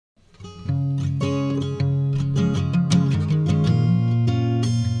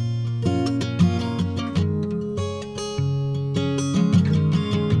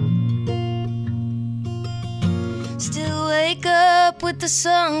the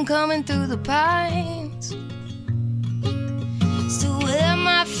sun coming through the pines. Still wear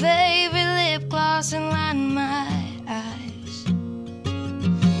my favorite lip gloss and line my eyes.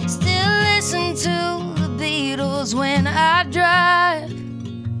 Still listen to the Beatles when I drive.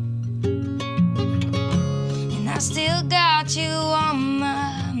 And I still got you on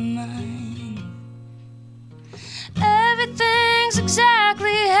my mind. Everything's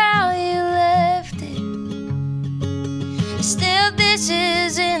exactly how you left it. Still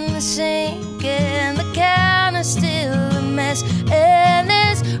dishes in the sink and the counter's still a mess. And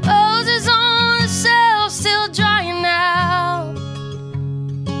there's roses on the shelf still drying out.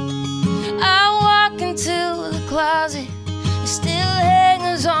 I walk into the closet, it still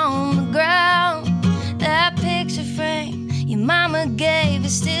hangers on the ground. That picture frame your mama gave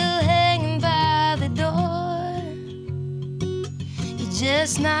is still hanging by the door. You're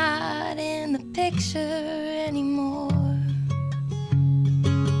just not in the picture anymore.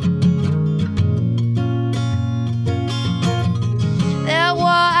 That wall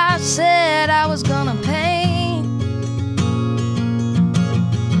I said I was gonna paint,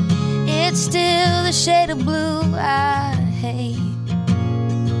 it's still the shade of blue I hate.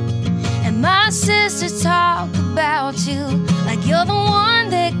 And my sisters talk about you like you're the one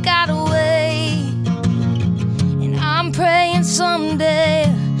that got away. And I'm praying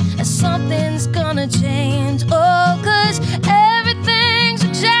someday that something's gonna change. Oh, 'cause everything's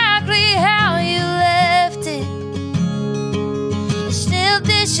exactly how you left it. Still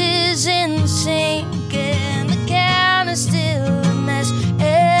dishes in the sink and the counter's still a mess.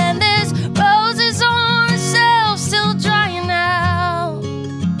 And there's roses on the shelf still drying out.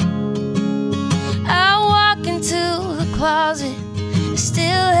 I walk into the closet, it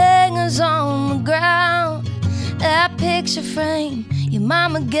still hangers on the ground. That picture frame your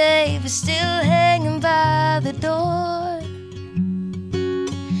mama gave is still hanging by the door.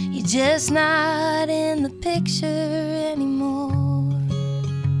 You're just not in the picture anymore.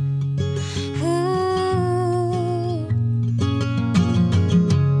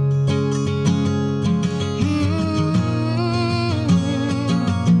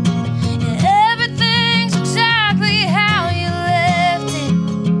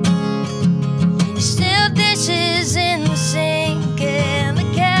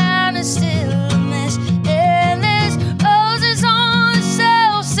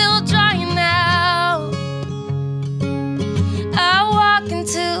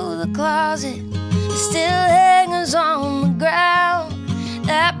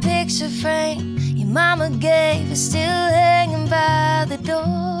 Frame your mama gave is still hanging by the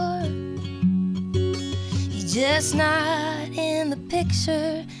door. You're just not in the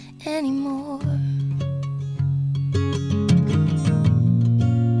picture anymore.